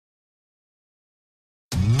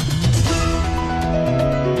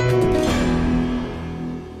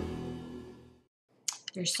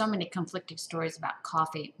There's so many conflicting stories about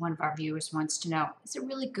coffee. One of our viewers wants to know, is it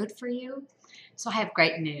really good for you? So I have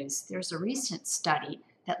great news. There's a recent study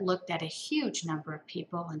that looked at a huge number of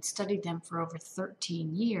people and studied them for over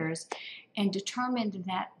 13 years and determined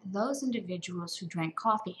that those individuals who drank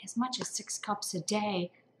coffee as much as 6 cups a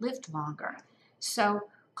day lived longer. So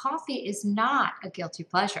coffee is not a guilty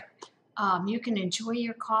pleasure. You can enjoy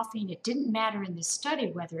your coffee, and it didn't matter in this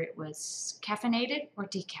study whether it was caffeinated or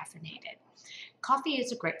decaffeinated. Coffee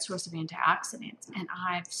is a great source of antioxidants, and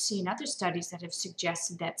I've seen other studies that have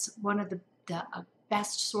suggested that's one of the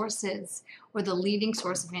best sources or the leading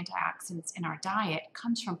source of antioxidants in our diet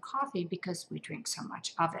comes from coffee because we drink so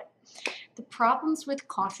much of it. The problems with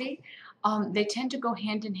coffee, they tend to go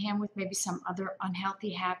hand in hand with maybe some other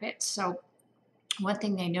unhealthy habits. So one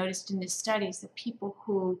thing they noticed in this study is that people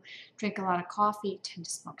who drink a lot of coffee tend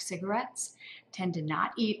to smoke cigarettes, tend to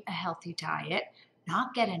not eat a healthy diet,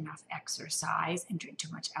 not get enough exercise, and drink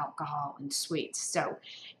too much alcohol and sweets. So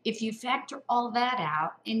if you factor all that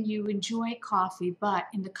out and you enjoy coffee, but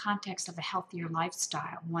in the context of a healthier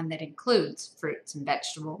lifestyle, one that includes fruits and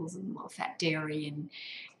vegetables and low-fat dairy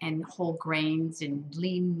and whole grains and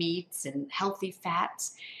lean meats and healthy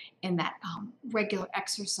fats, and that regular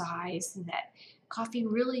exercise, that coffee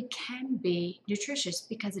really can be nutritious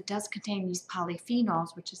because it does contain these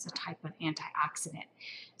polyphenols, which is a type of antioxidant.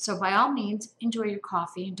 So by all means, enjoy your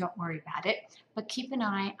coffee and don't worry about it, but keep an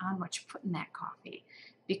eye on what you put in that coffee,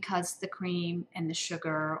 because the cream and the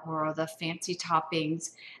sugar or the fancy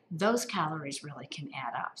toppings, those calories really can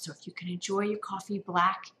add up. So if you can enjoy your coffee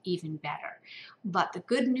black, even better. But the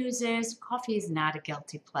good news is coffee is not a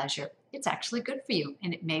guilty pleasure. It's actually good for you,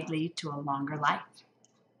 and it may lead to a longer life.